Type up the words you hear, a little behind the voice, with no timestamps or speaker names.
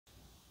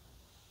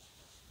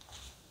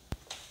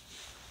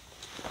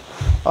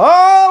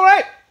All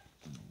right.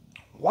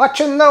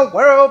 Watching the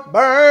world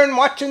burn,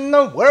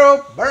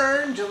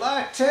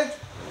 July 10th,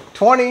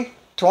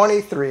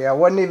 2023. I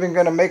wasn't even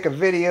going to make a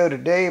video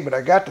today, but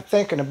I got to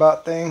thinking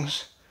about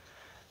things.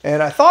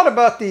 And I thought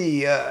about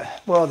the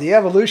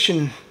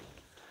evolution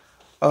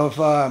of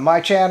my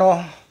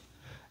channel.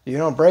 You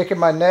know, breaking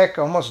my neck,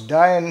 almost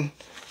dying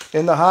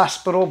in the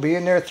hospital,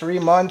 being there 3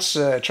 months,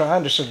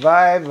 trying to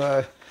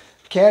survive,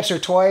 cancer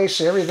twice,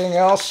 everything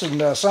else.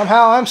 And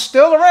somehow I'm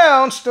still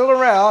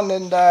around.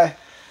 And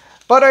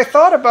but I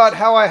thought about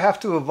how I have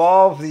to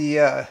evolve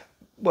I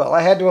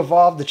had to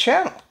evolve the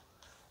channel.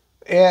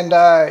 And,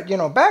 you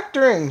know, back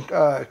during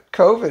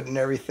COVID and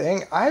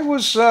everything, I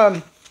was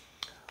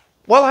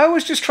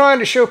just trying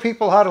to show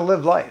people how to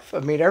live life. I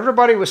mean,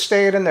 everybody was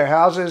staying in their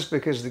houses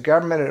because the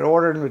government had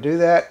ordered them to do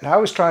that. And I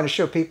was trying to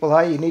show people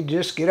how you need to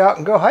just get out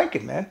and go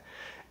hiking, man.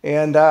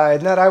 And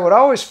then I would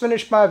always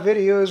finish my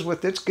videos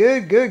with, it's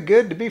good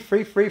to be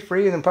free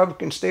in the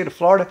Republican state of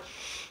Florida.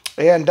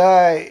 And,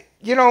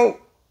 you know,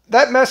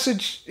 that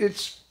message,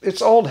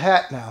 it's old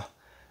hat now.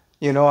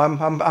 You know,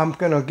 I'm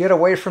going to get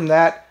away from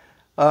that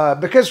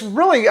because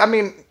really, I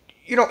mean,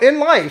 you know, in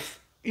life,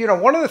 you know,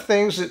 one of the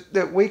things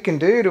that we can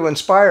do to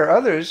inspire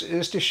others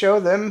is to show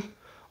them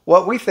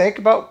what we think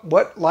about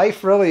what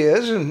life really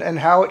is and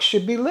how it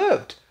should be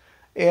lived.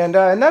 And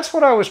that's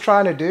what I was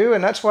trying to do,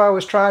 and that's why I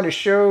was trying to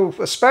show,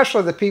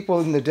 especially the people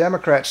in the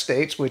Democrat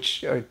states,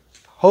 which are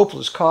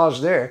hopeless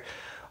cause there,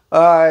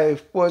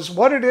 was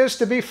what it is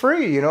to be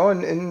free, you know,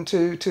 and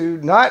to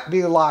not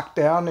be locked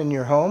down in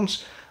your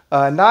homes,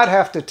 not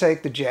have to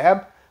take the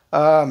jab.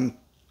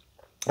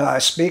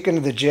 Speaking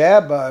of the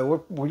jab,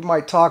 we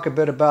might talk a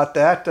bit about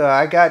that.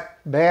 I got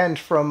banned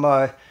from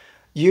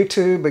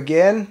YouTube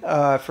again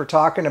for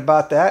talking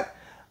about that.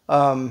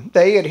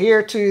 They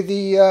adhere to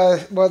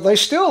the, they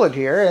still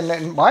adhere,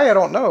 and why I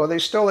don't know, they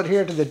still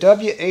adhere to the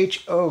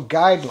WHO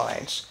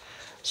guidelines.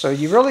 So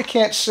you really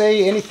can't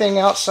say anything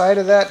outside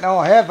of that.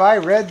 Now, have I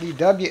read the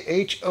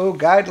WHO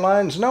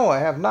guidelines? No, I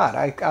have not.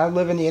 I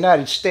live in the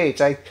United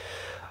States. I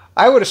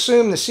would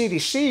assume the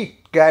CDC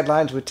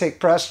guidelines would take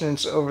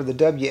precedence over the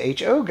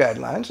WHO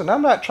guidelines, and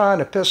I'm not trying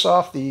to piss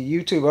off the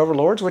YouTube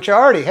overlords, which I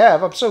already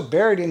have. I'm so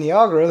buried in the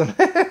algorithm.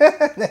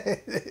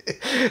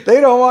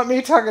 They don't want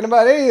me talking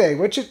about anything,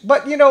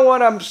 but you know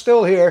what? I'm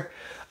still here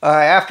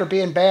after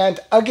being banned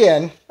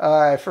again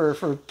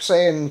for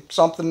saying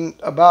something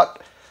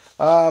about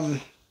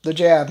the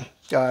jab.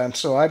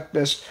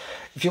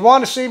 If you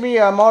want to see me,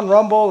 I'm on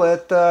Rumble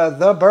at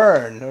The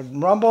Burn.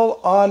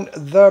 Rumble on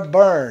The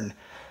Burn.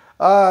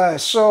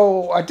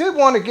 So I did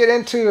want to get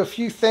into a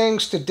few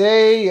things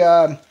today.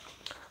 I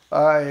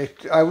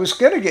was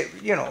going to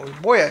get, you know,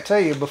 boy, I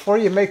tell you, before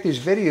you make these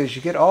videos,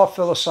 you get all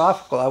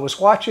philosophical. I was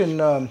watching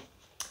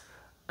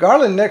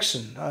Garland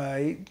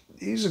Nixon.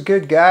 He's a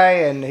good guy,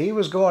 and he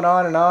was going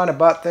on and on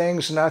about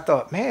things, and I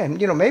thought, man,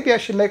 you know, maybe I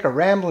should make a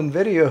rambling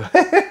video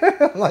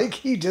like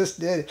he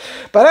just did.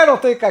 But I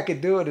don't think I could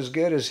do it as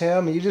good as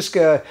him. You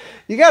got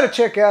to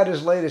check out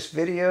his latest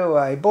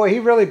video. Boy, he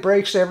really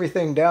breaks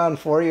everything down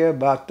for you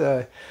about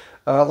a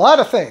lot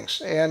of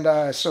things.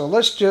 And so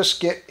let's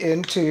just get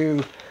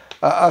into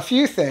a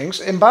few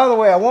things. And by the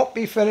way, I won't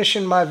be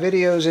finishing my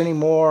videos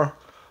anymore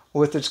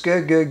with "It's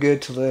good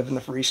to live in the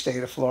free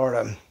state of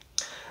Florida."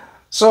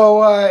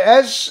 So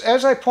as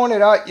I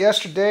pointed out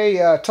yesterday,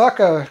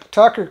 Tucker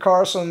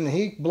Carlson,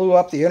 he blew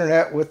up the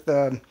internet with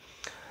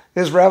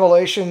his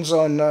revelations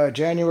on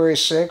January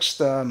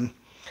 6th.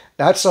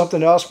 That's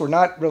something else we're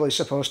not really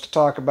supposed to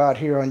talk about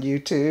here on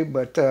YouTube,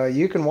 but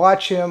you can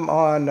watch him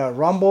on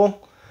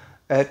Rumble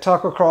at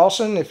Tucker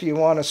Carlson if you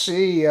want to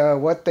see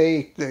what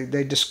they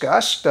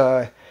discussed.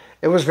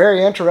 It was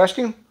very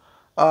interesting.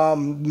 The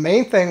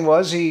main thing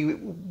was he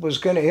was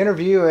going to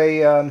interview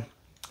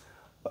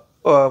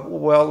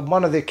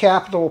one of the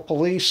Capitol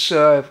Police,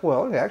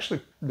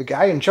 actually the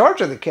guy in charge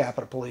of the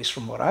Capitol Police,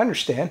 from what I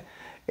understand.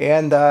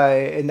 And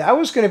that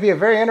was going to be a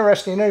very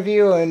interesting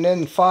interview, and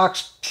then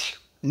Fox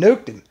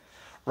nuked him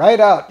right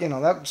out. You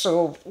know,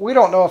 so we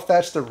don't know if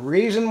that's the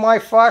reason why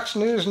Fox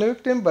News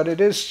nuked him, but it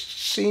does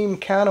seem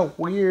kind of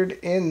weird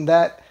in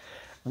that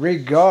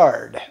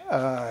regard.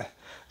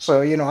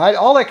 So, you know,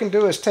 all I can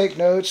do is take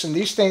notes, and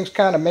these things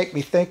kind of make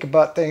me think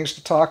about things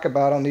to talk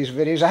about on these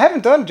videos. I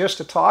haven't done just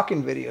a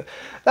talking video.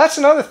 That's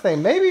another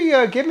thing. Maybe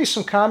give me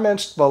some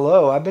comments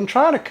below. I've been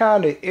trying to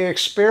kind of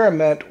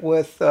experiment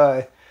with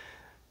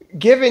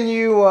giving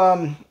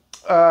you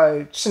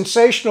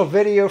sensational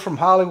video from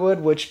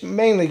Hollywood, which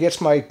mainly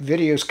gets my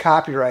videos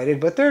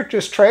copyrighted, but they're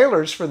just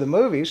trailers for the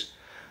movies.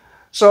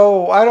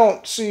 So I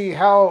don't see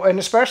how, and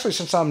especially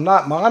since I'm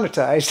not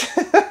monetized,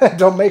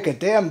 don't make a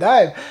damn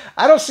dime,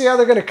 I don't see how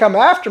they're going to come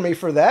after me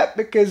for that,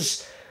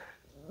 because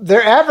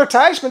they're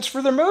advertisements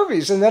for their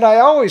movies. And then I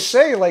always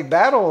say, like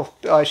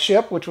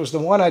Battleship, which was the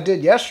one I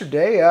did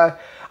yesterday,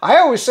 I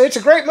always say it's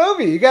a great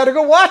movie. You got to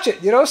go watch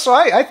it, you know. So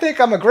I think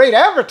I'm a great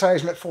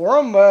advertisement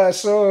for them.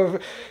 So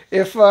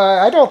if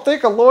I don't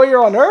think a lawyer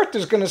on earth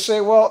is going to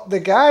say, well, the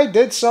guy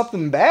did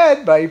something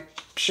bad by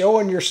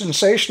showing your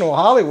sensational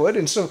Hollywood.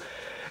 And so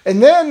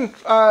And then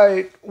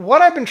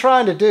what I've been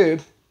trying to do,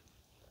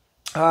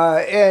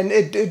 and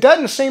it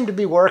doesn't seem to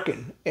be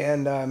working,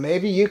 and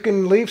maybe you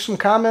can leave some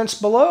comments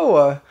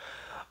below.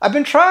 I've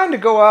been trying to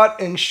go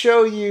out and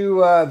show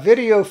you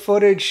video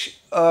footage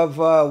of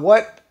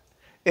what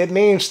it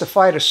means to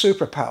fight a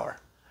superpower.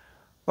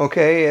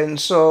 Okay, and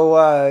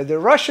so the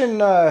Russian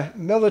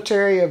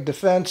military of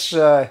defense,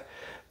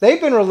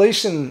 they've been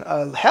releasing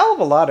a hell of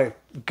a lot of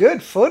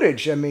good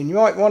footage. I mean, you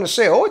might want to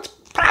say, oh, it's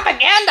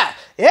propaganda.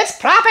 It's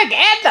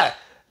propaganda.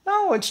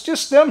 No, it's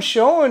just them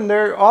showing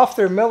they're off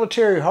their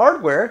military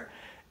hardware.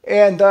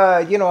 And,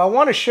 you know, I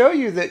want to show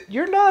you that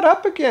you're not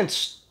up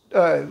against,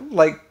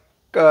 like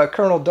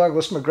Colonel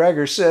Douglas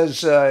McGregor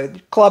says,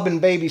 clubbing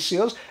baby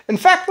seals. In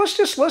fact, let's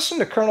just listen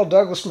to Colonel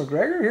Douglas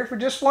McGregor here for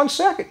just 1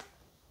 second.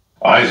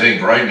 I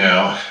think right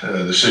now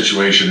the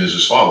situation is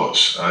as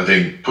follows. I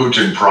think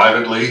Putin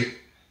privately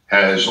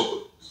has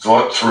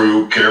thought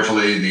through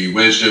carefully the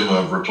wisdom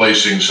of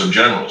replacing some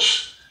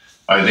generals.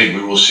 I think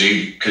we will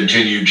see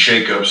continued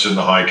shakeups in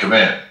the high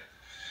command.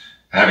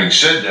 Having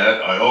said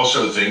that, I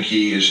also think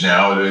he is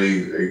now at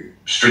a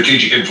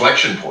strategic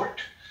inflection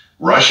point.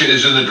 Russia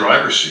is in the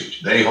driver's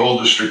seat. They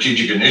hold the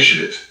strategic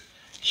initiative.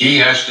 He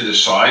has to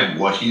decide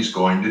what he's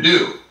going to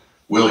do.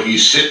 Will he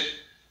sit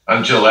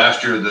until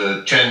after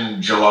the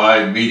 10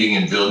 July meeting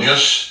in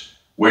Vilnius,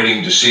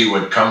 waiting to see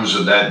what comes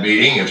of that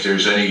meeting, if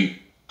there's any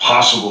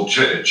possible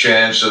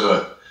chance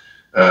of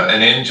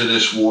an end to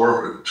this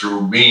war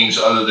through means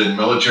other than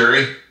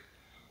military?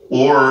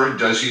 Or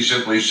does he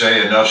simply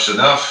say enough's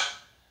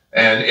enough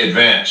and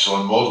advance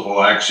on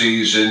multiple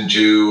axes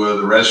into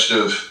the rest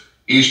of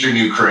eastern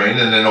Ukraine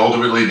and then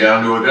ultimately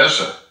down to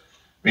Odessa?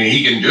 I mean,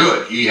 he can do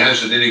it. He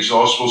has an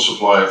inexhaustible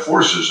supply of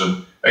forces.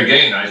 And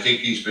again, I think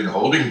he's been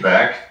holding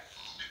back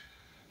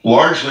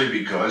largely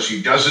because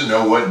he doesn't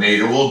know what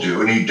NATO will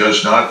do, and he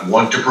does not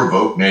want to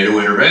provoke NATO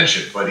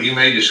intervention. But he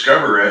may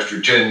discover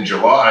after 10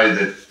 July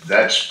that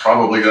that's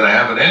probably going to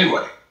happen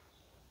anyway.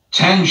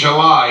 10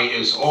 July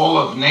is all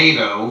of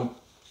NATO,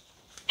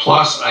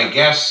 plus, I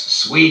guess,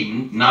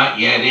 Sweden, not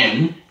yet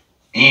in,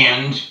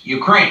 and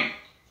Ukraine,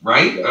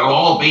 right? They'll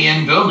all be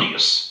in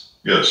Vilnius.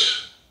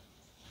 Yes.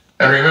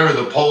 And remember,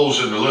 the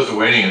Poles and the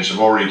Lithuanians have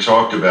already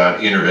talked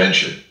about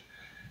intervention,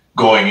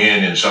 going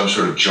in some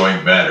sort of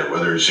joint matter,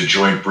 whether it's a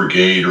joint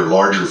brigade or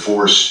larger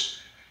force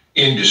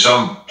into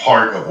some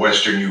part of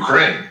Western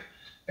Ukraine.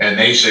 And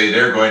they say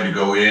they're going to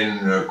go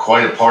in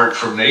quite apart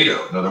from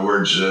NATO. In other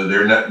words,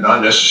 they're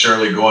not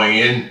necessarily going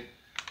in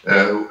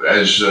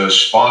as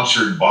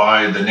sponsored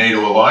by the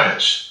NATO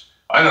alliance.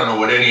 I don't know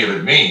what any of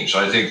it means.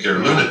 I think they're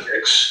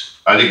lunatics.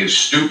 I think it's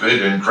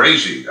stupid and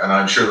crazy. And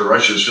I'm sure the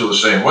Russians feel the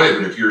same way.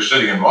 But if you're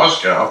sitting in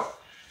Moscow,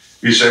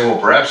 you say, well,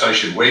 perhaps I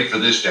should wait for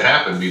this to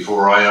happen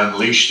before I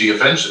unleash the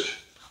offensive.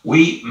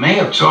 We may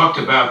have talked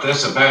about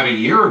this about a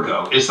year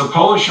ago. Is the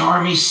Polish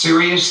army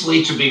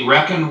seriously to be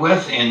reckoned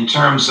with in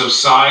terms of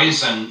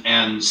size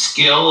and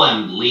skill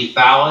and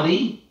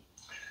lethality?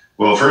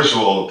 Well, first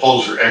of all, the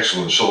Poles are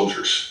excellent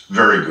soldiers.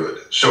 Very good.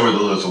 So are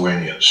the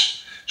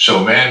Lithuanians.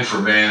 So man for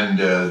man,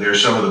 they're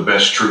some of the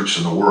best troops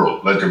in the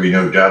world. Let there be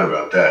no doubt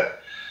about that.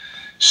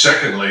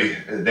 Secondly,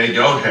 they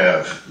don't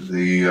have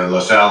the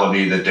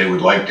lethality that they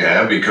would like to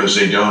have because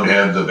they don't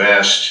have the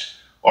vast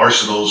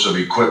arsenals of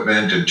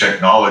equipment and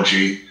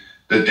technology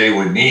that they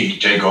would need to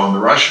take on the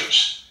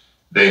Russians.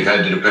 They've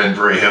had to depend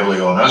very heavily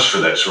on us for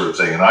that sort of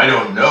thing. And I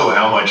don't know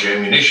how much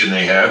ammunition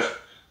they have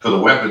for the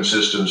weapon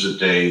systems that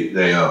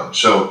they own.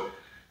 So,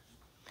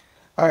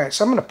 all right,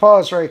 so I'm going to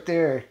pause right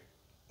there,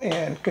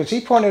 and because he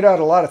pointed out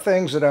a lot of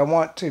things that I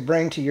want to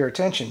bring to your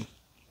attention.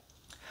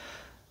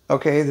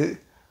 Okay,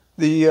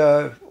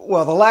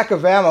 well, the lack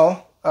of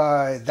ammo,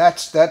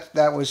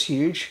 that was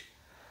huge.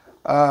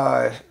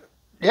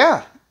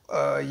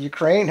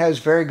 Ukraine has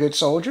very good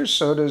soldiers.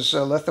 So does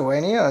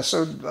Lithuania.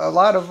 So a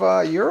lot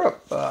of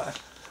Europe,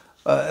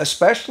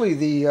 especially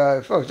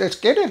it's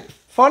getting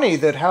funny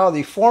that how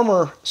the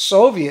former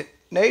Soviet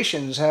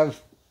nations have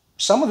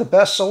some of the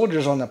best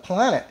soldiers on the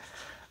planet.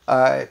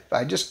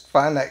 I just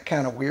find that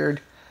kind of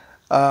weird.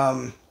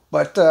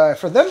 But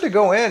for them to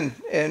go in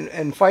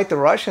and fight the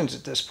Russians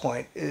at this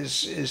point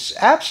is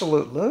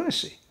absolute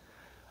lunacy.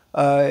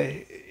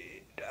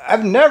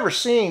 I've never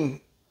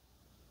seen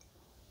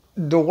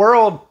the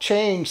world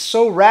change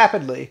so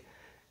rapidly.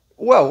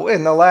 Well,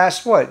 in the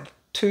last,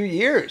 2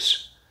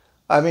 years?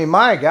 I mean,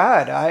 my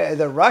God,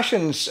 the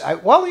Russians.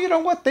 Well, you know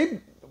what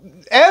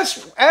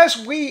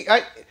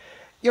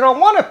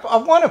I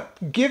want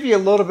to give you a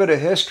little bit of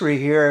history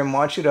here and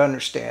want you to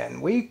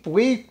understand.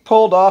 We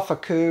pulled off a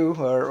coup,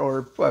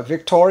 or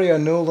Victoria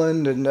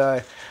Nuland and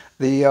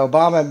the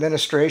Obama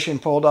administration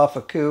pulled off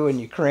a coup in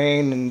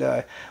Ukraine,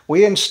 and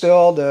we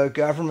instilled a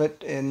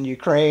government in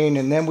Ukraine,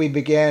 and then we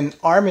began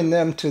arming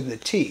them to the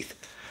teeth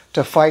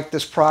to fight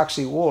this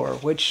proxy war,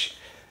 which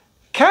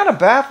kind of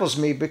baffles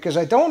me because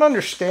I don't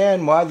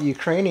understand why the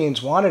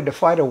Ukrainians wanted to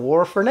fight a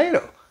war for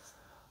NATO.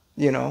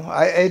 You know,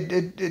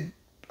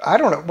 I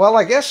don't know. Well,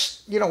 I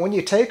guess, when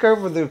you take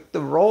over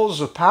the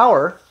roles of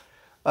power,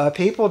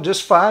 people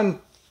just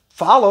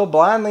follow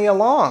blindly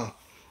along.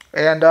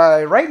 And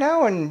right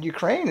now in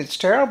Ukraine, it's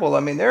terrible. I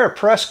mean, there are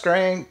press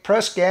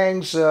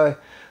gangs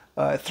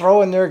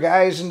throwing their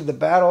guys into the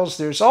battles.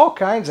 There's all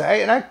kinds of,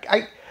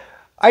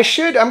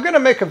 I'm going to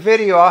make a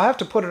video. I'll have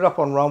to put it up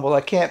on Rumble.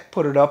 I can't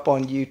put it up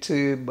on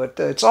YouTube, but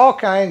it's all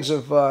kinds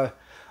of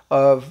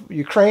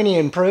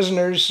Ukrainian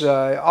prisoners,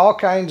 all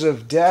kinds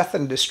of death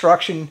and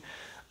destruction.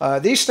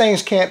 These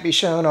things can't be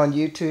shown on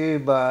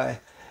YouTube.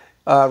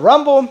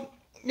 Rumble,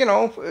 you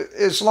know,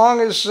 as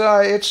long as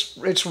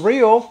it's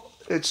real,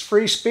 it's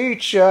free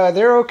speech,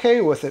 they're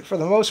okay with it for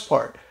the most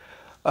part.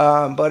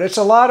 But it's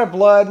a lot of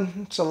blood,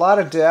 it's a lot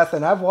of death,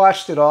 and I've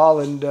watched it all,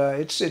 and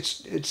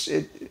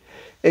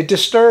it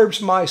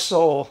disturbs my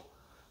soul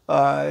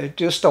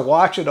just to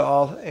watch it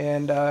all.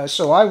 And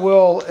so I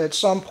will at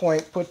some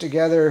point put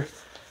together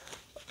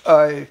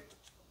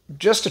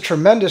just a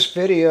tremendous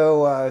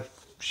video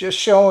just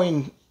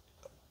showing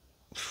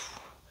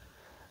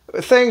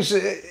things.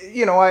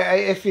 You know,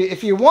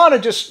 if you want to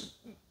just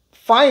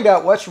find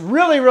out what's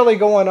really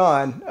going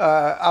on,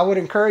 I would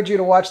encourage you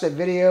to watch that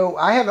video.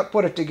 I haven't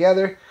put it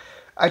together.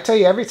 I tell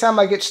you, every time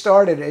I get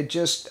started, I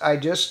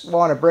just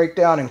want to break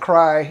down and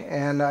cry,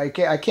 and I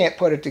can't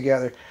put it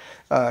together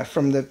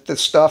from the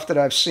stuff that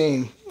I've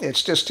seen.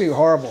 It's just too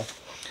horrible.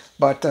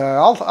 But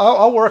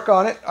I'll work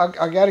on it.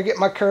 I got to get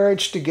my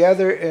courage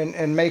together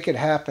and make it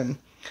happen.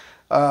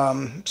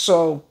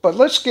 But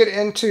let's get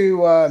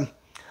into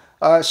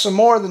some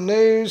more of the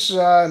news.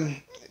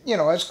 You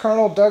know, as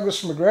Colonel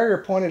Douglas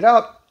McGregor pointed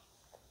out.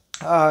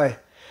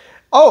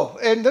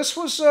 And this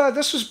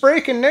was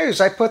breaking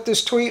news. I put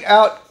this tweet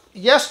out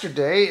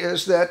yesterday.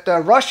 Is that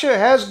Russia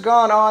has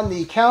gone on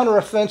the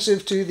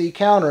counteroffensive to the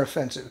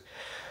counteroffensive.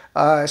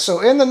 So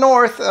in the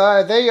north,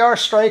 they are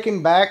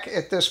striking back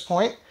at this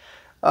point.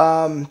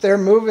 They're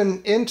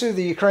moving into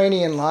the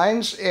Ukrainian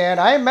lines, and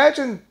I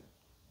imagine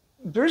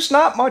there's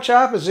not much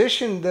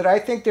opposition that I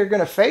think they're going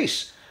to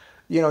face.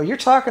 You know, you're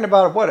talking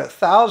about what,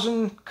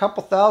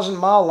 couple thousand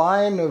mile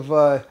line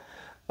of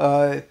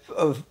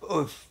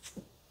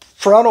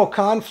frontal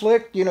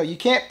conflict. You know, you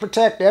can't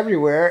protect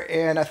everywhere,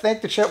 and I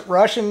think the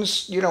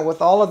Russians, you know,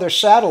 with all of their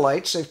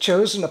satellites, have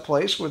chosen a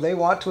place where they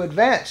want to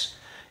advance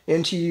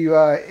into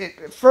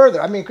further.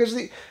 I mean, because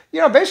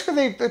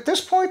basically at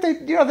this point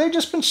they've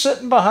just been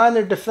sitting behind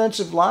their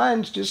defensive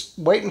lines, just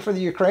waiting for the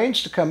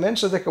Ukrainians to come in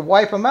so they could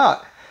wipe them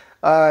out.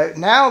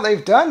 Now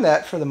they've done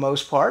that for the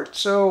most part.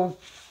 So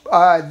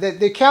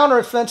the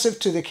counteroffensive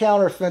to the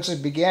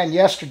counteroffensive began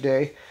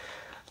yesterday.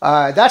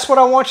 That's what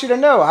I want you to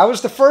know. I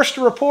was the first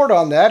to report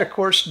on that. Of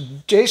course,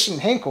 Jason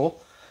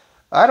Hinkle,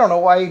 I don't know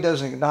why he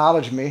doesn't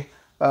acknowledge me,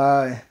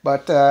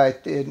 but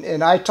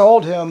I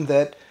told him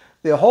that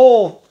the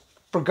whole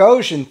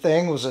Prigozhin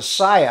thing was a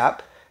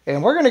psyop,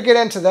 and we're going to get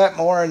into that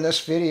more in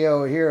this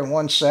video here in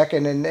 1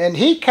 second. And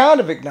he kind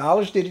of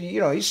acknowledged it. You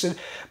know, he said,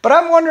 but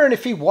I'm wondering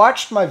if he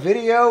watched my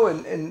video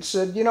and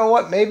said, you know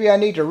what, maybe I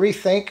need to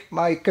rethink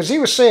because he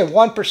was saying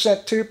 1%,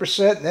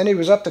 2%, and then he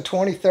was up to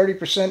 20,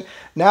 30%.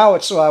 Now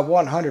it's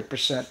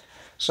 100%.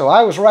 So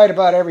I was right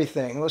about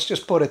everything. Let's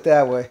just put it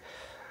that way.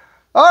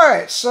 All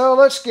right, so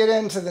let's get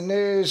into the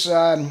news.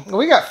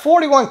 We got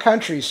 41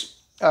 countries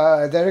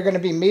that are going to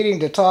be meeting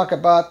to talk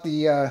about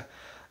the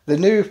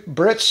new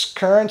BRITS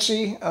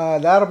currency.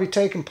 That'll be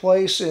taking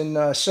place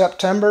in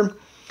September.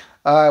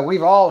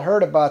 We've all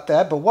heard about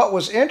that, but what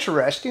was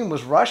interesting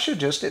was Russia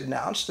just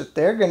announced that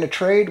they're going to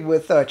trade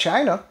with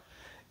China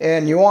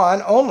and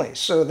yuan only.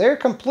 So they're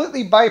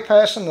completely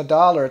bypassing the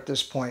dollar at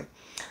this point.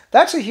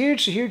 That's a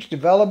huge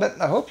development.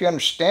 I hope you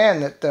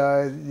understand that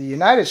the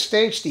United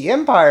States, the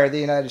empire of the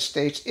United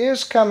States,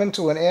 is coming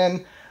to an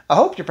end. I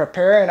hope you're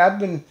preparing. I've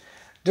been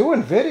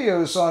doing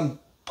videos on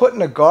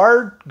putting a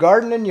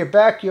garden in your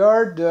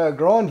backyard,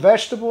 growing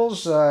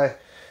vegetables,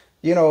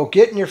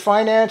 getting your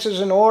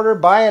finances in order,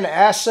 buying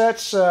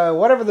assets,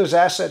 whatever those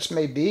assets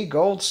may be,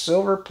 gold,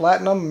 silver,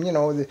 platinum,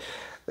 don't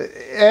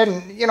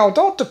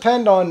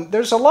depend on,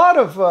 there's a lot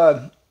of,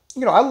 I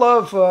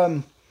love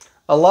a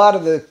lot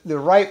of the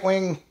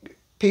right-wing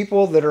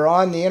people that are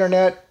on the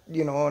internet,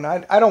 and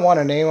I don't want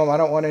to name them, I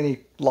don't want any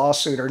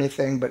lawsuit or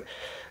anything, but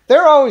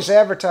they're always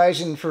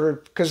advertising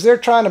because they're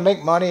trying to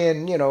make money,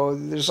 and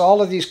there's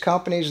all of these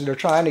companies that are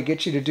trying to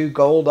get you to do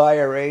gold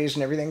IRAs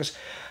and everything.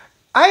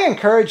 I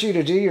encourage you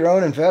to do your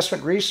own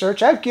investment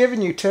research. I've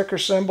given you ticker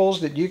symbols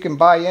that you can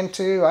buy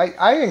into.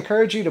 I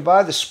encourage you to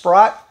buy the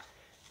Sprott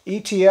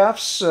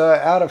ETFs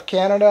out of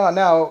Canada.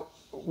 Now,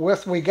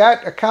 we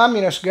got a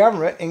communist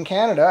government in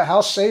Canada,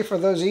 how safe are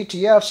those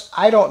ETFs?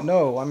 I don't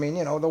know. I mean,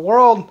 the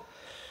world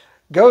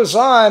goes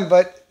on,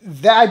 but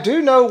I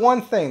do know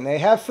one thing. They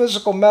have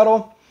physical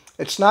metal.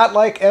 It's not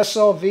like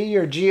SLV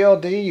or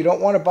GLD. You don't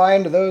want to buy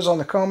into those on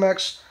the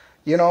COMEX,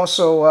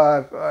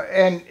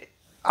 and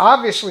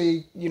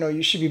obviously,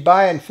 you should be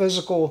buying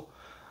physical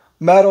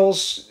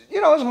metals,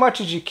 as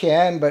much as you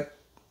can, but,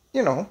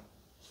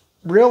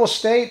 real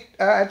estate,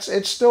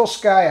 it's still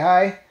sky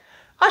high.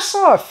 I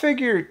saw a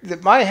figure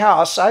that my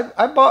house,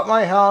 I bought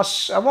my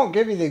house, I won't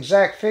give you the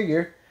exact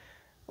figure,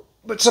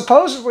 but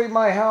supposedly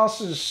my house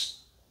is,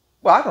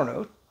 well, I don't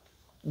know,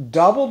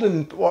 doubled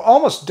or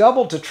almost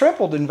doubled to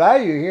tripled in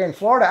value here in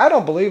Florida. I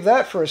don't believe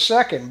that for a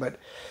second, but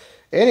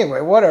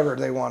anyway, whatever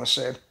they want to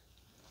say.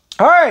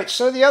 All right,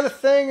 so the other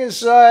thing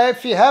is,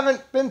 if you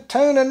haven't been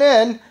tuning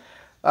in,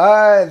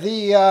 if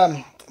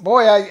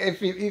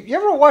you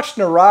ever watched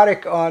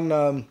Neurotic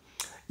on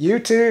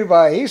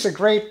YouTube, he's a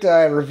great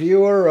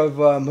reviewer of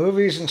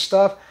movies and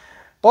stuff.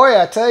 Boy,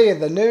 I tell you,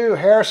 the new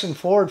Harrison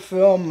Ford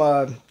film,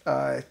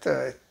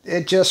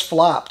 it just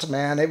flopped,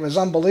 man. It was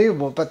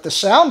unbelievable. But The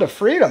Sound of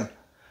Freedom,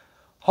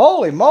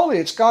 holy moly,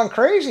 it's gone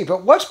crazy.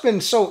 But what's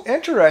been so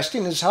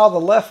interesting is how the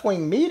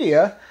left-wing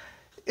media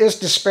is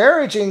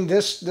disparaging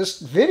this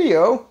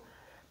video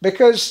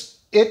because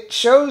it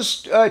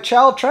shows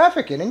child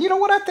trafficking. And you know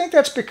what? I think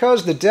that's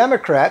because the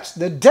Democrats,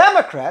 the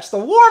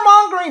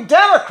warmongering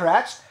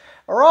Democrats,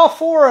 are all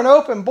for an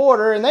open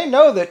border, and they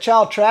know that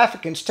child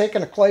trafficking is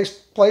taking a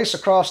place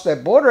across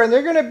that border, and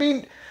they're going to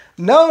be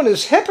known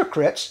as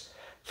hypocrites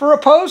for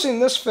opposing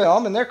this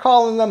film, and they're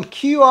calling them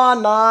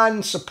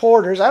QAnon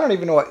supporters. I don't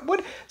even know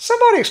what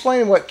somebody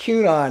explain what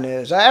QAnon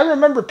is. I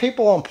remember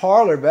people on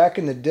Parler back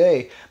in the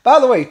day. By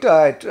the way,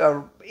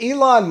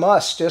 Elon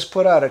Musk just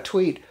put out a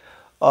tweet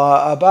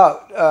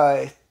about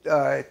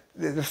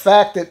the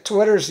fact that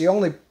Twitter is the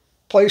only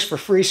place for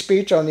free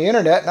speech on the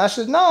internet. And I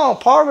said, no,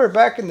 Parler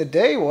back in the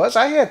day was.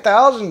 I had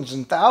thousands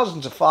and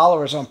thousands of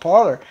followers on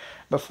Parler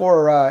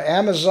before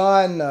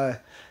Amazon,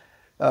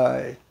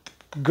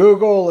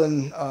 Google,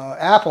 and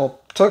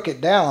Apple took it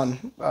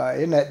down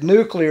in that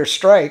nuclear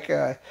strike.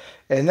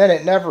 And then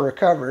it never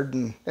recovered.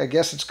 And I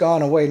guess it's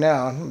gone away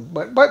now.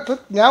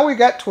 But now we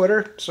got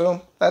Twitter,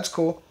 so that's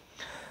cool.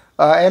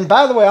 And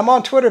by the way, I'm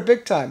on Twitter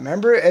big time.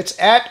 Remember, it's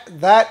at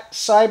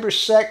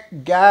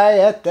ThatCyberSecGuy,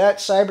 at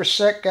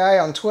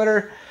ThatCyberSecGuy on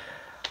Twitter.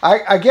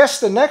 I guess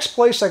the next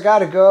place I got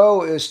to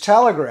go is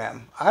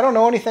Telegram. I don't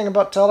know anything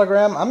about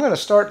Telegram. I'm going to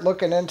start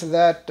looking into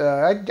that.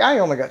 I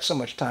only got so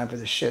much time for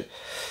this shit.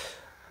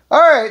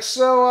 All right,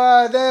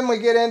 so then we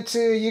get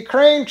into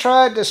Ukraine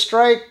tried to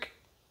strike,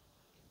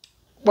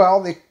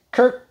 well, the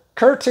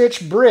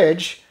Kerch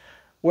Bridge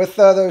with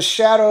those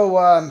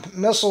shadow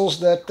missiles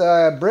that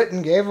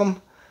Britain gave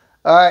them.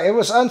 It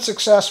was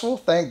unsuccessful,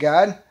 thank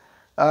God,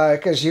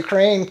 because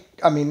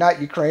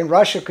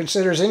Russia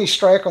considers any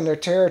strike on their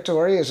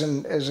territory as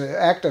an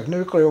act of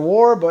nuclear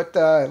war, but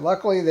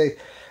luckily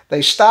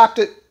they stopped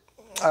it,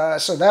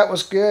 so that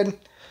was good.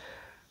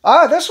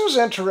 This was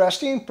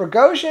interesting.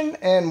 Prigozhin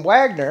and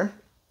Wagner,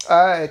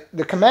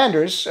 the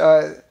commanders,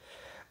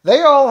 they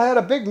all had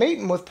a big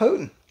meeting with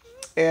Putin.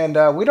 And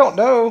we don't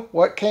know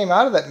what came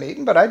out of that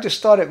meeting, but I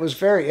just thought it was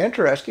very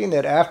interesting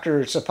that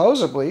after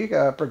supposedly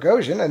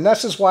Prigozhin, and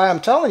this is why I'm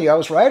telling you I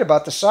was right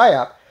about the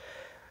PSYOP,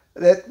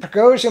 that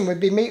Prigozhin would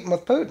be meeting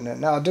with Putin.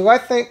 And now, do I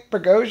think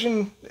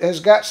Prigozhin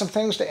has got some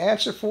things to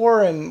answer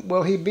for, and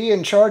will he be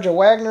in charge of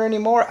Wagner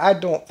anymore? I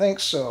don't think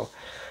so.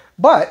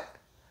 But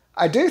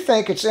I do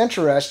think it's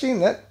interesting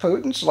that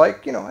Putin's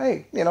like,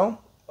 hey,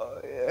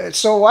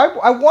 so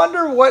I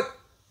wonder what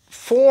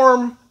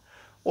form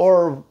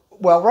or...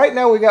 Well, right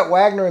now we got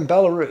Wagner in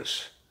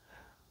Belarus,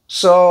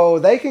 so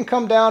they can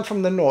come down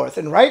from the north.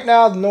 And right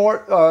now,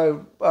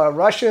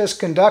 Russia is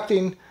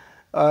conducting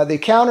the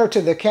counter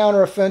to the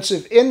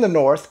counteroffensive in the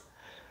north.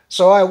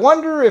 So I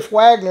wonder if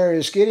Wagner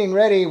is getting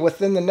ready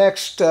within the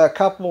next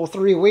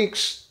 3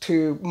 weeks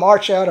to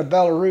march out of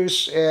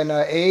Belarus and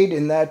aid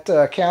in that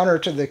counter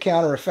to the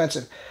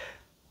counteroffensive.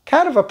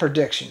 Kind of a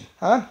prediction,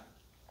 huh?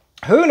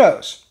 Who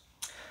knows?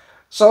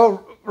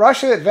 So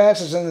Russia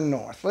advances in the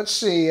north. Let's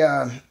see.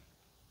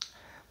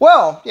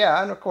 Well,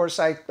 yeah, and of course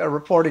I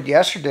reported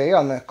yesterday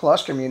on the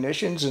cluster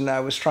munitions, and I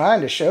was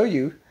trying to show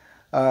you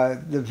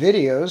the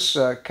videos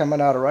coming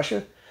out of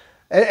Russia.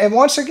 And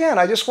once again,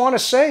 I just want to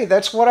say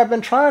that's what I've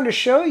been trying to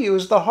show you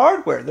is the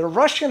hardware, the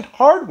Russian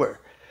hardware.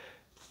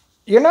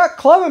 You're not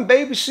clubbing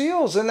baby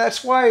seals, and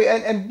that's why,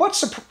 and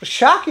what's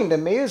shocking to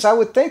me is I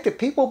would think that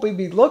people would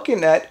be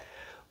looking at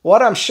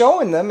what I'm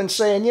showing them and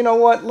saying, you know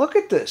what, look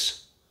at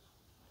this.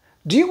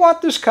 Do you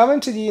want this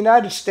coming to the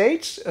United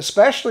States,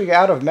 especially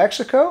out of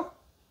Mexico?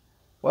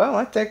 Well,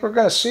 I think we're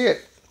going to see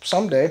it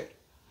someday.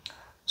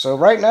 So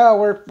right now,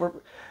 we're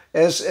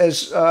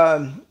as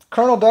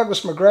Colonel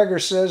Douglas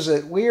McGregor says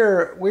that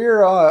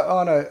we're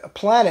on a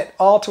planet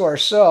all to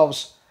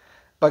ourselves.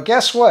 But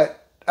guess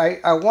what?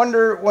 I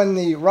wonder when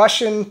the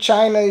Russian,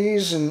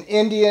 Chinese, and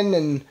Indian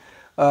and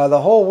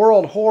the whole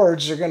world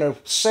hordes are going to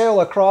sail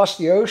across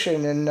the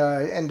ocean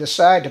and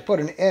decide to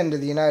put an end to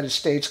the United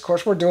States. Of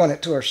course, we're doing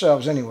it to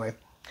ourselves anyway.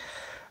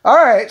 All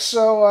right,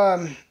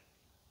 so.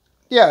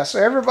 Yeah,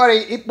 so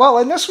everybody, well,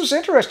 and this was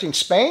interesting.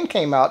 Spain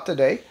came out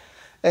today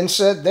and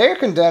said they're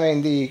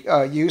condemning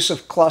the use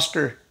of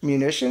cluster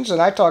munitions,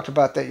 and I talked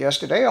about that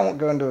yesterday. I won't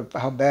go into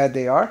how bad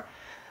they are.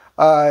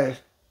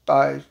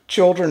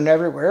 Children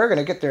everywhere are going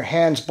to get their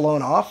hands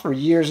blown off for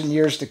years and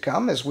years to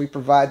come as we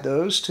provide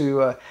those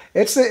to...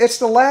 It's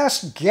the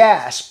last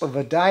gasp of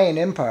a dying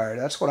empire.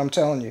 That's what I'm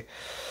telling you.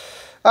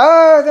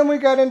 Then we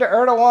got into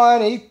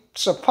Erdagon. He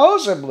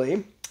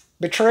supposedly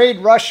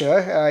betrayed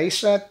Russia. He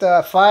sent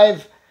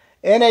 5...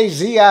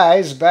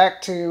 NAZIs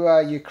back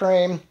to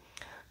Ukraine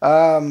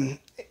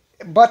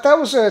But that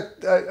was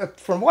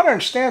from what I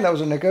understand, that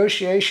was a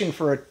negotiation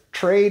for a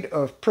trade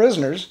of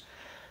prisoners.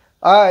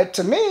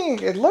 To me,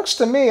 it looks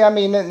to me, I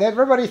mean, and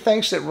everybody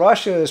thinks that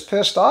Russia is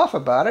pissed off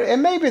about it,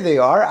 and maybe they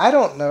are. I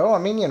don't know. I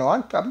mean, you know,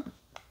 I'm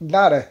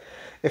not a,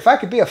 if I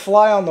could be a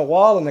fly on the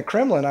wall in the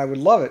Kremlin, I would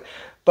love it.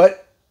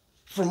 But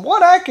from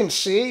what I can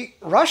see,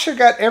 Russia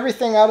got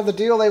everything out of the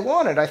deal they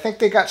wanted. I think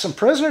they got some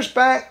prisoners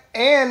back,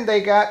 and they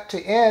got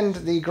to end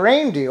the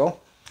grain deal.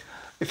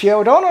 If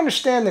you don't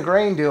understand the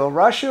grain deal,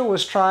 Russia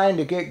was trying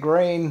to get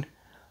grain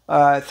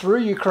through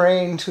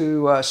Ukraine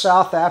to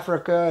South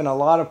Africa and a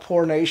lot of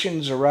poor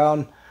nations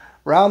around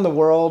the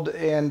world,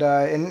 and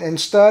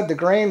instead the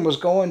grain was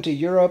going to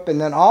Europe,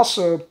 and then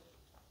also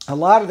a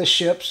lot of the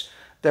ships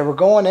that were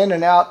going in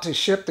and out to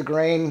ship the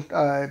grain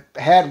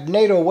had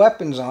NATO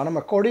weapons on them,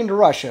 according to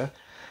Russia.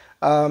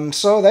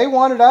 So they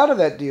wanted out of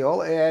that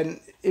deal, and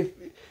if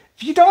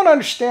you don't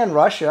understand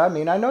Russia, I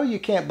mean, I know you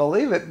can't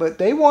believe it, but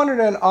they wanted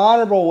an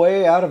honorable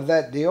way out of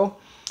that deal.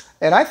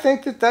 And I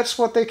think that that's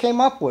what they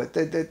came up with.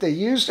 They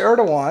used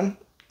Erdogan,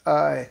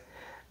 or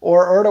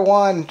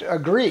Erdogan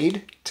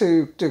agreed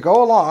to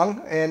go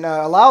along and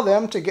allow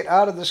them to get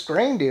out of this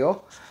grain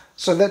deal,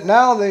 so that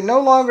now they no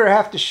longer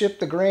have to ship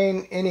the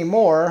grain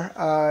anymore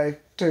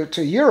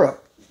to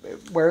Europe,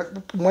 where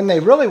when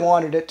they really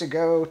wanted it to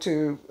go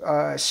to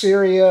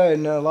Syria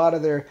and a lot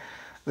of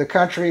the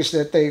countries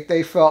that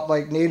they felt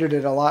like needed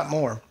it a lot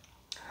more.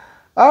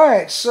 All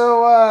right,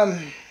 so...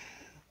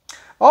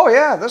 oh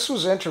yeah, this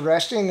was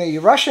interesting. The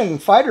Russian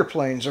fighter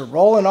planes are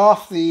rolling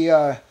off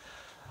the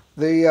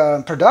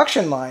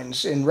production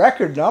lines in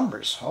record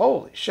numbers.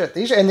 Holy shit!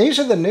 These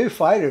are the new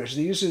fighters.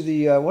 These are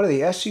the what are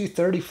the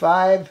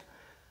Su-35,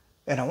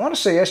 and I want to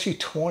say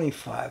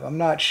Su-25. I'm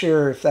not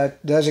sure if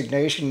that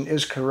designation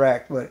is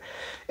correct, but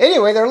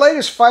anyway, their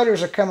latest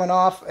fighters are coming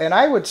off, and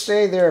I would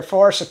say they're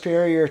far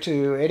superior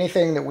to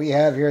anything that we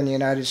have here in the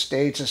United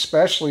States,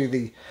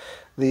 especially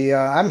the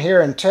I'm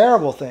hearing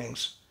terrible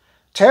things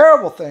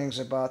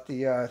about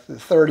the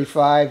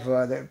 35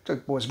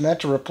 that was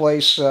meant to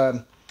replace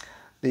the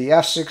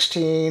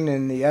F-16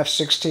 and the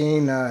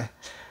F-16.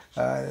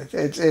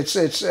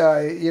 It's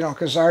you know,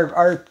 because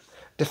our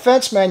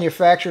defense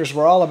manufacturers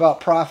were all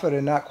about profit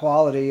and not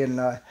quality,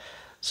 and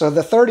so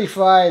the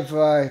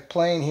 35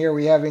 plane here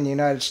we have in the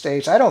United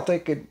States, I don't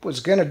think it was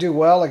going to do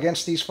well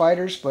against these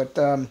fighters, but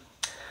well,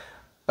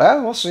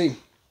 we'll see.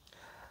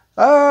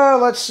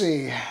 Let's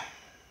see.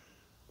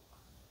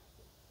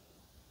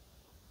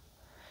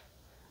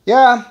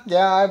 Yeah,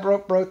 I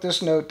wrote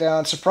this note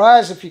down.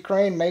 Surprised if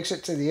Ukraine makes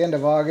it to the end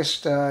of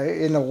August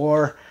in the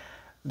war.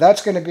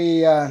 That's going to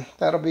be,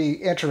 that'll be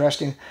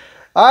interesting.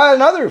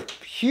 Another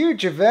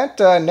huge event,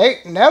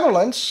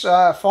 Netherlands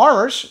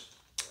farmers,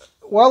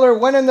 well, they're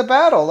winning the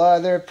battle.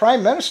 Their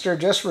prime minister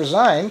just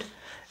resigned.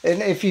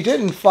 And if you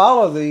didn't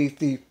follow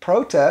the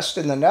protest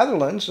in the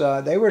Netherlands,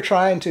 they were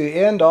trying to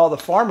end all the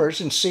farmers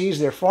and seize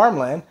their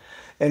farmland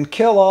and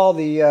kill all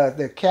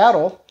the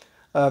cattle.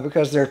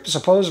 Because they're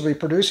supposedly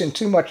producing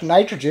too much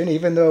nitrogen,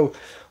 even though,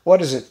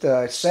 what is it,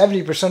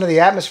 70% of the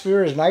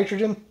atmosphere is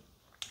nitrogen?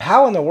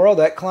 How in the world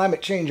that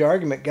climate change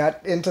argument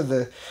got into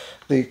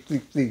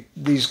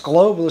these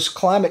globalist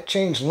climate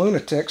change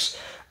lunatics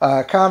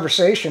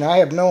conversation, I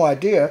have no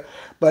idea.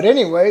 But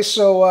anyway,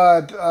 so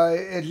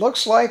it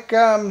looks like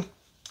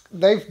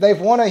they've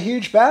won a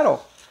huge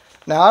battle.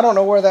 Now, I don't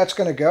know where that's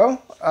going to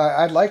go.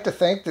 I'd like to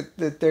think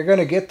that they're going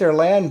to get their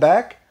land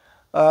back.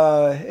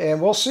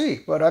 And we'll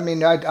see. But I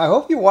mean, I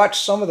hope you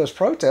watched some of those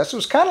protests. It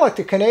was kind of like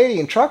the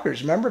Canadian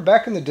truckers. Remember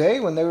back in the day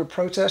when they were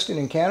protesting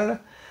in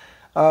Canada?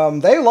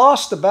 They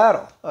lost the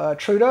battle.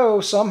 Trudeau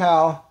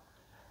somehow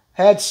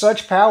had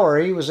such power,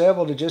 he was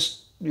able to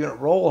just, you know,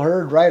 roll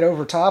herd right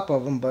over top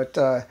of them. But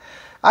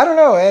I don't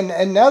know.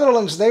 And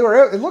Netherlands,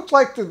 it looked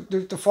like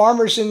the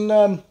farmers in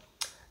the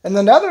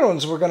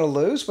Netherlands were going to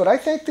lose. But I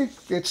think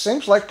it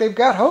seems like they've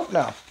got hope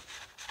now.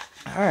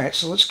 All right,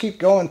 so let's keep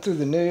going through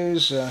the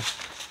news.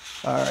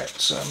 All right,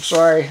 so I'm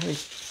sorry,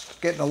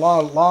 getting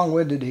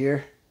long-winded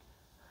here.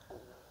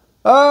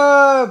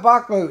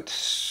 Bakhmut.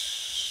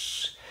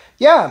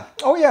 Yeah.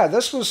 Oh yeah,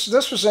 this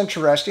was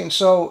interesting.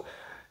 So,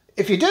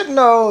 if you didn't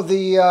know,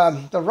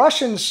 the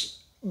Russians,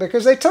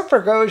 because they took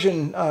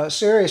Prigozhin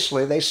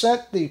seriously, they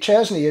sent the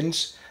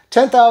Chechnyans,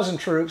 10,000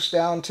 troops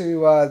down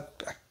to.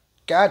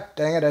 God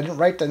dang it! I didn't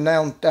write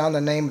down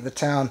the name of the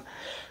town.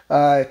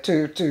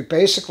 To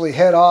basically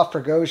head off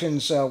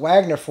Prigozhin's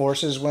Wagner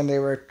forces when they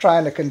were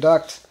trying to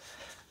conduct.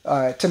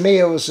 To me,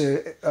 it was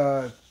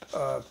I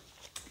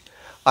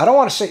don't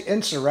want to say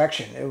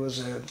insurrection. It was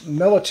a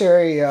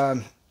military,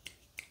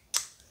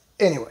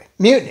 anyway,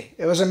 mutiny.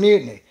 It was a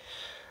mutiny.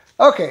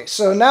 Okay,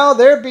 so now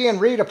they're being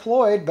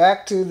redeployed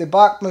back to the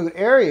Bakhmut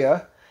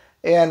area.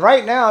 And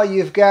right now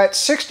you've got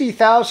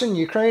 60,000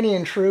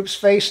 Ukrainian troops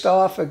faced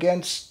off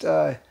against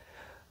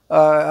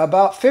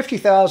about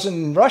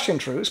 50,000 Russian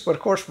troops. But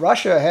of course,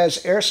 Russia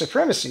has air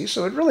supremacy,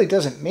 so it really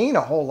doesn't mean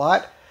a whole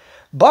lot.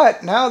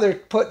 But now they're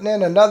putting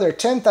in another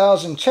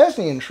 10,000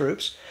 Chechnyan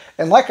troops.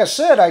 And like I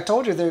said, I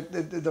told you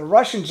the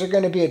Russians are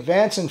going to be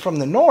advancing from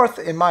the north,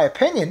 in my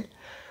opinion.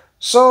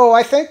 So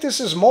I think this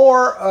is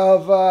more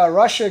of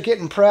Russia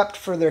getting prepped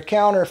for their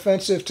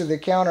counteroffensive to the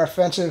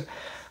counteroffensive.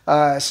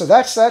 So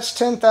that's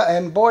 10,000.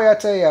 And boy, I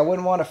tell you, I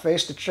wouldn't want to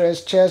face the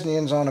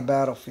Chechnyans on a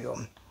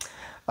battlefield.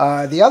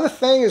 The other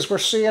thing is we're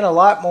seeing a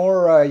lot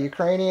more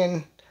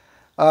Ukrainian,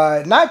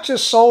 not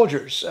just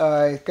soldiers,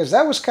 because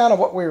that was kind of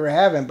what we were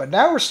having, but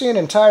now we're seeing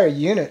entire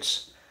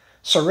units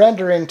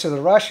surrendering to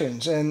the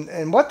Russians.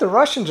 And what the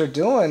Russians are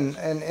doing,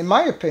 and in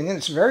my opinion,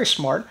 it's very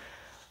smart.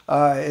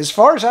 As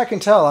far as I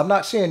can tell, I'm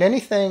not seeing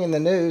anything in the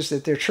news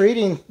that they're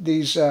treating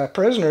these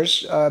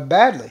prisoners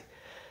badly.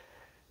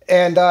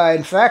 And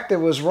in fact, there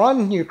was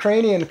one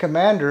Ukrainian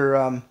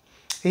commander,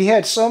 he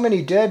had so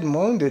many dead and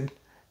wounded,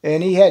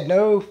 and he had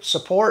no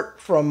support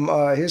from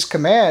his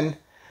command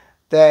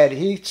that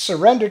he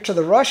surrendered to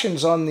the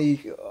Russians on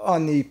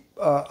the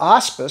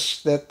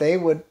auspice that they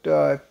would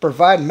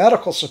provide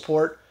medical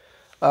support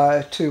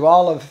to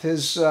all of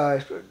his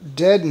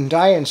dead and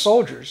dying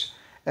soldiers.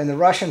 And the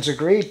Russians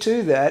agreed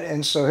to that,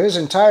 and so his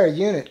entire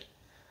unit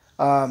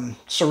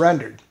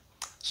surrendered.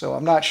 So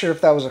I'm not sure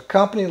if that was a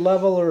company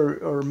level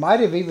or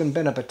might have even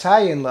been a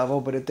battalion level,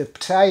 but the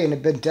battalion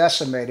had been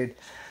decimated.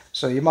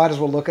 So you might as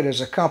well look at it as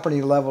a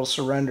company level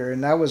surrender.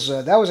 And that was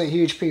a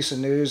huge piece of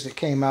news that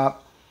came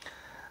out.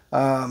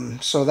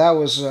 So that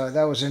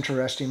was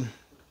interesting.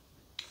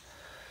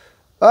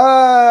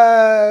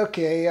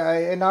 Okay,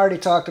 I already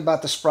talked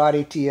about the Sprott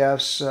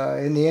ETFs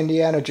and the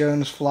Indiana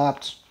Jones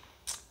flopped.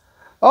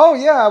 Oh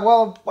yeah,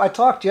 well, I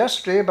talked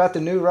yesterday about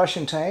the new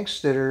Russian tanks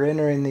that are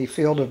entering the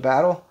field of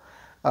battle.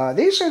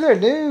 These are their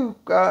new,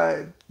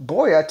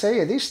 boy, I tell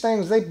you, these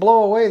things, they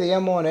blow away the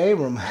M1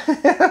 Abram.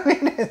 I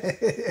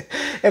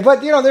mean,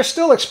 but, you know, they're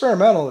still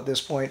experimental at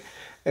this point.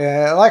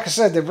 Like I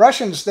said, the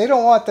Russians, they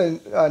don't want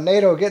the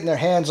NATO getting their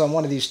hands on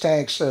one of these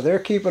tanks, so they're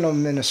keeping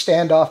them in a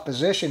standoff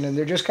position, and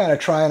they're just kind of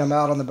trying them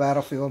out on the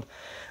battlefield.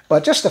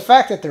 But just the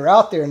fact that they're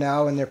out there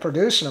now and they're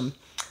producing them,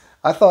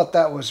 I thought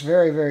that was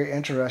very, very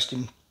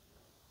interesting.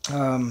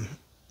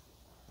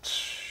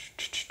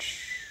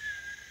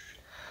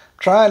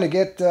 Trying to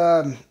get,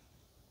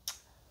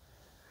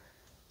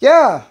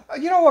 yeah,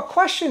 you know, a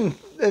question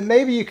that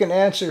maybe you can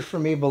answer for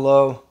me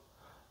below,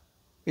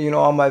 you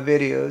know, on my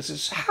videos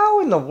is how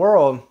in the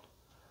world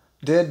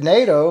did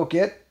NATO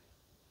get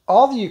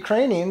all the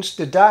Ukrainians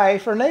to die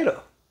for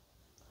NATO?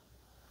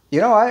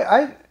 You know,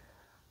 I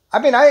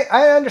mean,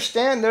 I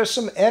understand there's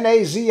some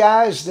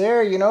NAZIs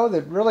there, you know,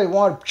 that really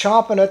want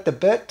chomping at the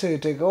bit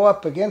to go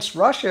up against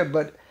Russia,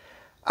 but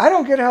I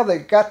don't get how they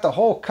got the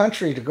whole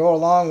country to go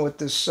along with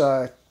this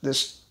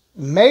this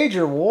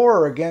major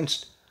war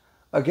against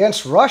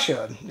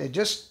Russia. It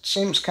just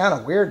seems kind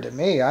of weird to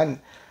me.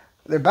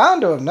 They're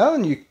bound to have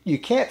known you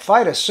can't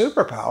fight a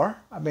superpower.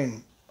 I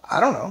mean,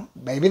 I don't know.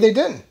 Maybe they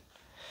didn't.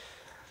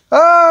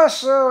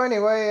 So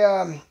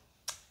anyway,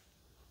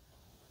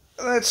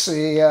 let's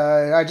see.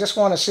 I just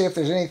want to see if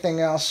there's anything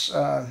else.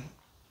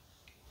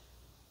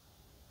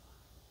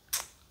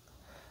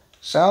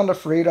 Sound of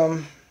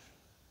Freedom.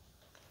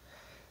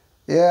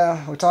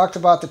 Yeah, we talked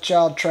about the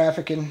child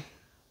trafficking.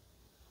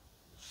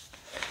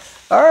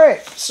 All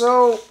right,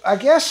 so I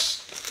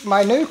guess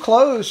my new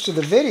close to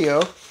the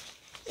video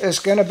is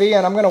going to be,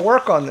 and I'm going to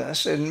work on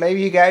this, and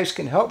maybe you guys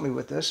can help me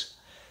with this,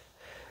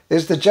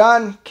 is the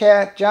Johnny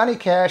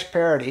Cash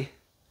parody.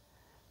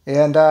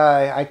 And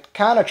I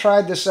kind of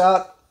tried this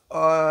out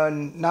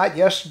on not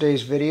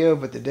yesterday's video,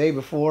 but the day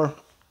before.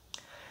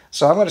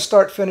 So I'm going to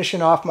start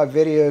finishing off my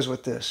videos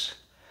with this.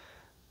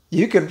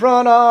 You could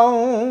run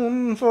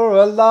on for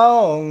a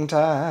long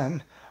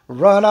time,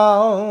 run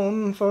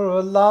on for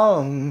a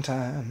long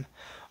time,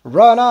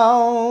 run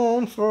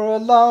on for a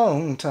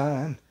long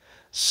time.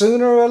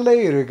 Sooner or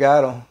later,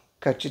 God'll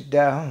cut you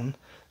down.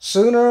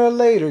 Sooner or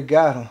later,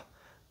 God'll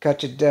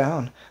cut you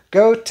down.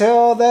 Go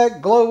tell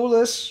that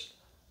globalist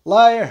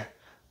liar.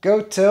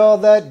 Go tell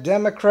that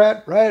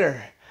Democrat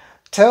writer.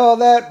 Tell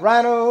that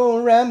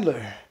rhino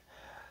rambler.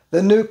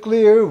 The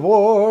nuclear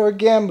war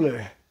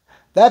gambler.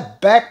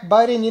 That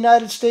backbiting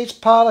United States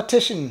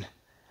politician.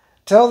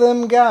 Tell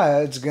them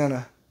God's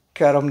gonna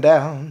cut 'em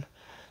down.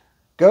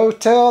 Go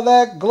tell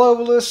that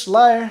globalist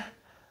liar.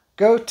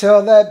 Go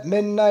tell that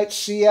midnight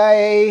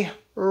CIA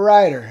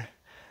writer.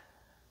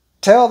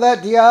 Tell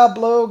that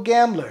Diablo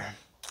gambler.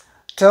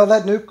 Tell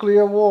that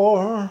nuclear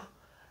war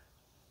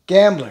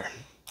gambler.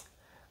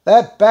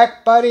 That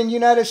backbiting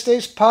United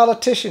States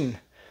politician.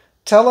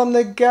 Tell them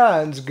that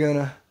God's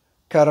gonna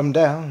cut 'em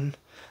down.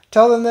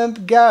 Tell them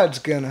that God's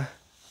gonna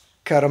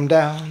cut 'em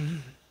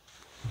down.